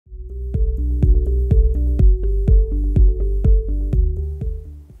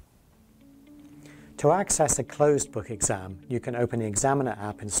To access a closed book exam, you can open the Examiner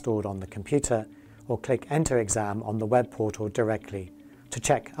app installed on the computer or click Enter Exam on the web portal directly to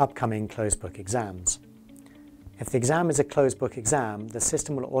check upcoming closed book exams. If the exam is a closed book exam, the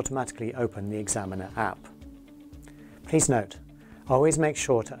system will automatically open the Examiner app. Please note, always make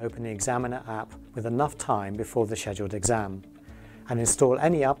sure to open the Examiner app with enough time before the scheduled exam and install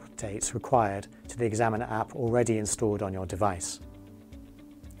any updates required to the Examiner app already installed on your device.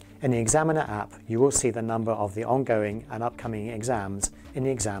 In the Examiner app, you will see the number of the ongoing and upcoming exams in the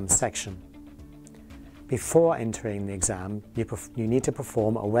Exams section. Before entering the exam, you need to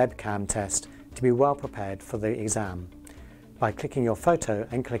perform a webcam test to be well prepared for the exam by clicking your photo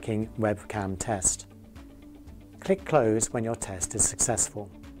and clicking Webcam Test. Click Close when your test is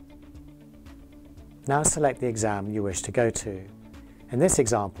successful. Now select the exam you wish to go to. In this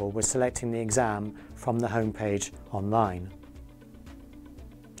example, we're selecting the exam from the home page online.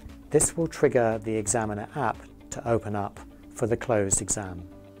 This will trigger the Examiner app to open up for the closed exam.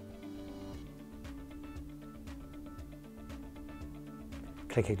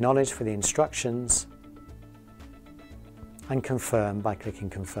 Click Acknowledge for the instructions and Confirm by clicking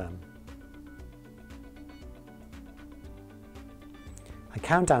Confirm. A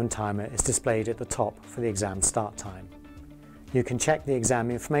countdown timer is displayed at the top for the exam start time. You can check the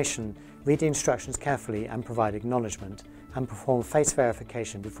exam information, read the instructions carefully and provide acknowledgement, and perform face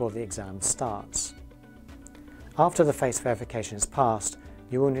verification before the exam starts. After the face verification is passed,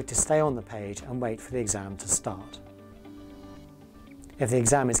 you will need to stay on the page and wait for the exam to start. If the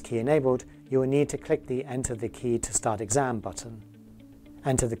exam is key enabled, you will need to click the Enter the Key to Start Exam button.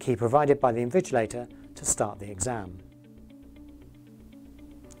 Enter the key provided by the invigilator to start the exam.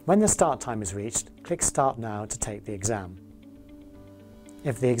 When the start time is reached, click Start Now to take the exam.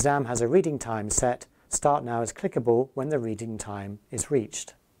 If the exam has a reading time set, Start Now is clickable when the reading time is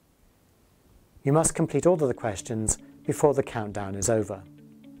reached. You must complete all of the questions before the countdown is over.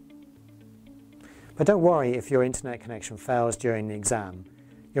 But don't worry if your internet connection fails during the exam.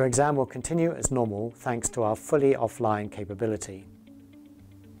 Your exam will continue as normal thanks to our fully offline capability.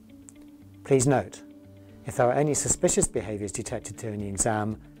 Please note, if there are any suspicious behaviours detected during the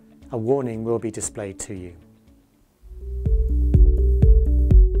exam, a warning will be displayed to you.